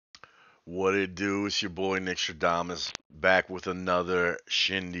What it do? It's your boy Nick Stradamus back with another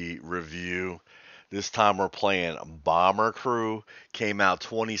Shindy review. This time we're playing Bomber Crew. Came out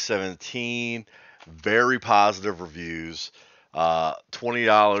 2017. Very positive reviews.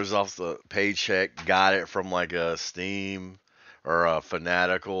 $20 off the paycheck. Got it from like a Steam or a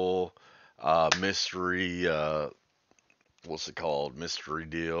Fanatical mystery. What's it called? Mystery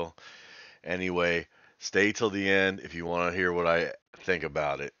deal. Anyway, stay till the end if you want to hear what I think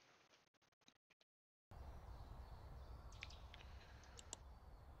about it.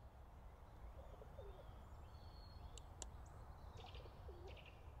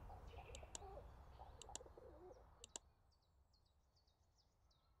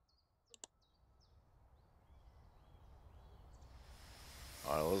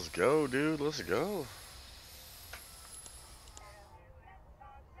 All right, let's go, dude. Let's go.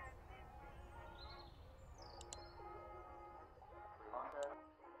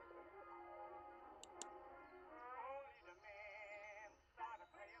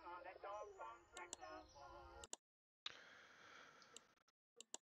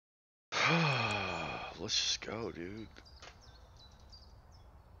 Let's just go, dude.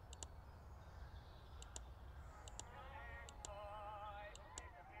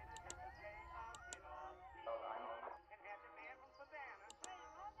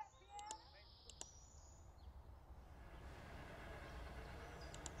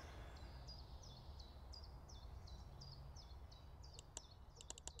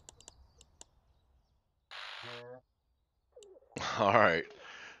 All right,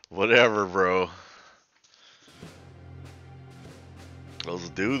 whatever, bro. Let's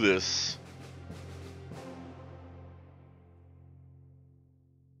do this.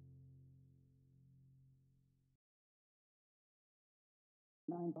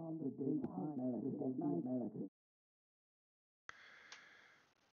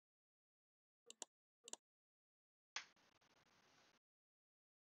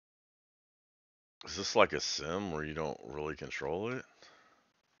 Is this like a sim where you don't really control it?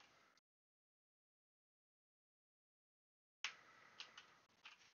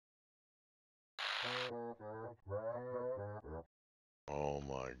 Oh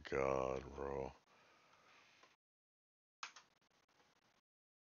my god, bro.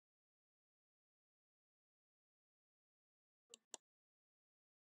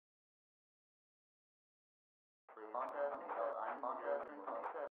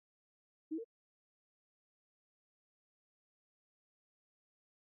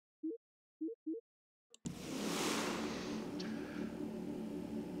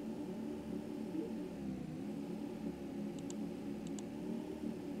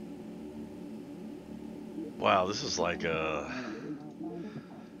 Wow, this is like a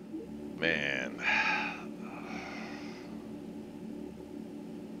man.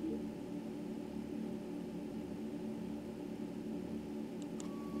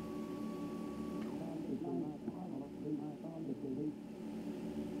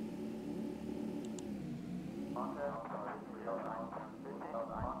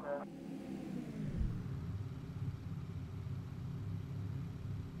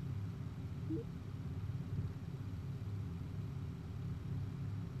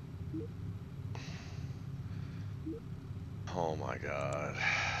 Oh my god.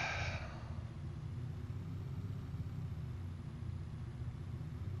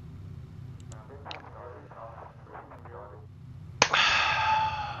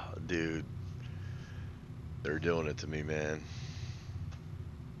 Dude, they're doing it to me, man.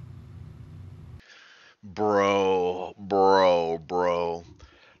 Bro.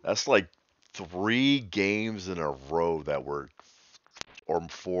 That's like 3 games in a row that were or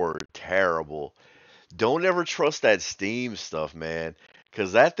four terrible. Don't ever trust that Steam stuff, man,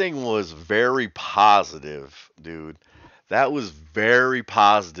 because that thing was very positive, dude. That was very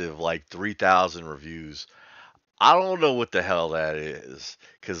positive, like 3,000 reviews. I don't know what the hell that is,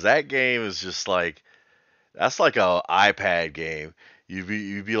 because that game is just like that's like a iPad game. You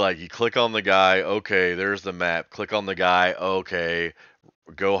be like you click on the guy, okay, there's the map. Click on the guy, okay,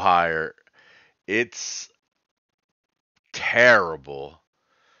 go higher. It's terrible,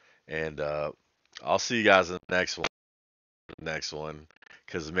 and I'll see you guys in the next one. Next one,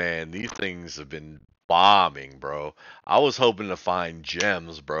 because man, these things have been bombing, bro. I was hoping to find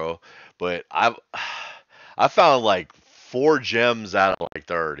gems, bro, but I found like 4 gems out of like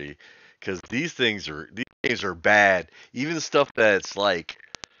 30, because these games are bad. Even stuff that's like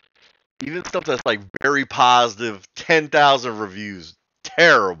very positive, 10,000 reviews,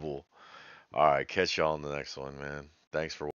 terrible. All right, catch y'all on the next one, man. Thanks for